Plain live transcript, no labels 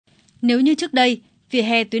Nếu như trước đây, vỉa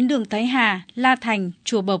hè tuyến đường Thái Hà, La Thành,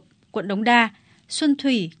 Chùa Bộc, quận Đống Đa, Xuân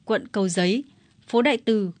Thủy, quận Cầu Giấy, phố Đại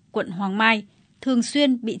Từ, quận Hoàng Mai thường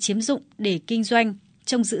xuyên bị chiếm dụng để kinh doanh,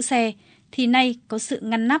 trông giữ xe, thì nay có sự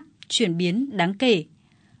ngăn nắp, chuyển biến đáng kể.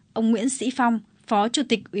 Ông Nguyễn Sĩ Phong, Phó Chủ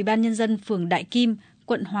tịch Ủy ban Nhân dân phường Đại Kim,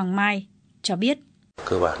 quận Hoàng Mai cho biết.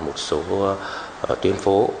 Cơ bản một số tuyến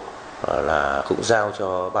phố là cũng giao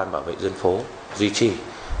cho ban bảo vệ dân phố duy trì,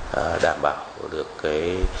 đảm bảo được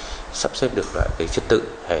cái sắp xếp được lại cái trật tự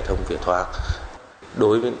hệ thống viễn thoáng.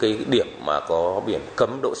 Đối với cái điểm mà có biển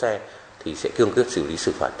cấm đỗ xe thì sẽ cương quyết xử lý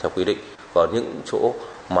xử phạt theo quy định. Còn những chỗ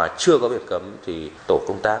mà chưa có biển cấm thì tổ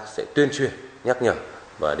công tác sẽ tuyên truyền, nhắc nhở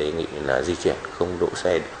và đề nghị là di chuyển không đỗ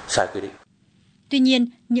xe sai quy định. Tuy nhiên,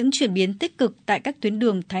 những chuyển biến tích cực tại các tuyến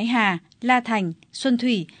đường Thái Hà, La Thành, Xuân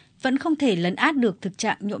Thủy vẫn không thể lấn át được thực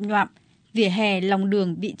trạng nhộm nhoạm, vỉa hè lòng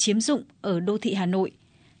đường bị chiếm dụng ở đô thị Hà Nội.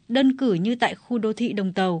 Đơn cử như tại khu đô thị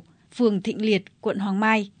Đồng Tàu, phường Thịnh Liệt, quận Hoàng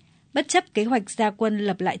Mai, bất chấp kế hoạch ra quân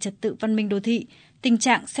lập lại trật tự văn minh đô thị, tình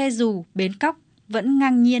trạng xe dù, bến cóc vẫn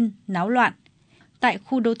ngang nhiên, náo loạn. Tại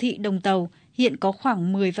khu đô thị Đồng Tàu, hiện có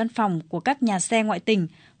khoảng 10 văn phòng của các nhà xe ngoại tỉnh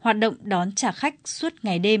hoạt động đón trả khách suốt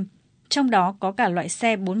ngày đêm, trong đó có cả loại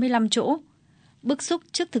xe 45 chỗ. Bức xúc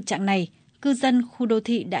trước thực trạng này, cư dân khu đô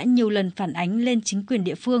thị đã nhiều lần phản ánh lên chính quyền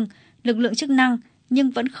địa phương, lực lượng chức năng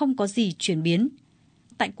nhưng vẫn không có gì chuyển biến.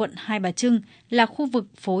 Tại quận Hai Bà Trưng là khu vực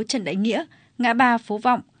phố Trần Đại Nghĩa, ngã ba Phố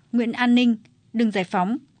Vọng, Nguyễn An Ninh, đường Giải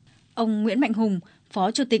Phóng. Ông Nguyễn Mạnh Hùng,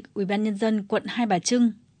 Phó Chủ tịch Ủy ban Nhân dân quận Hai Bà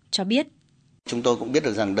Trưng cho biết. Chúng tôi cũng biết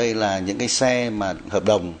được rằng đây là những cái xe mà hợp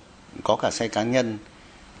đồng, có cả xe cá nhân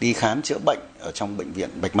đi khám chữa bệnh ở trong bệnh viện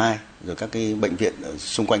Bạch Mai, rồi các cái bệnh viện ở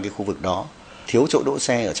xung quanh cái khu vực đó, thiếu chỗ đỗ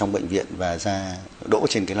xe ở trong bệnh viện và ra đỗ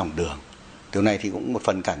trên cái lòng đường. Điều này thì cũng một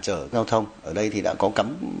phần cản trở giao thông. Ở đây thì đã có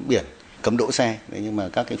cắm biển cấm đỗ xe, nhưng mà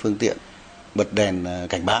các cái phương tiện bật đèn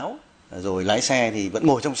cảnh báo, rồi lái xe thì vẫn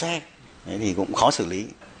ngồi trong xe, thì cũng khó xử lý.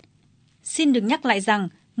 Xin được nhắc lại rằng,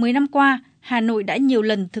 10 năm qua, Hà Nội đã nhiều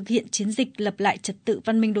lần thực hiện chiến dịch lập lại trật tự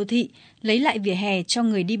văn minh đô thị, lấy lại vỉa hè cho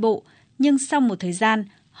người đi bộ, nhưng sau một thời gian,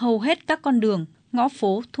 hầu hết các con đường, ngõ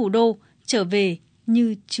phố thủ đô trở về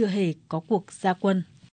như chưa hề có cuộc ra quân.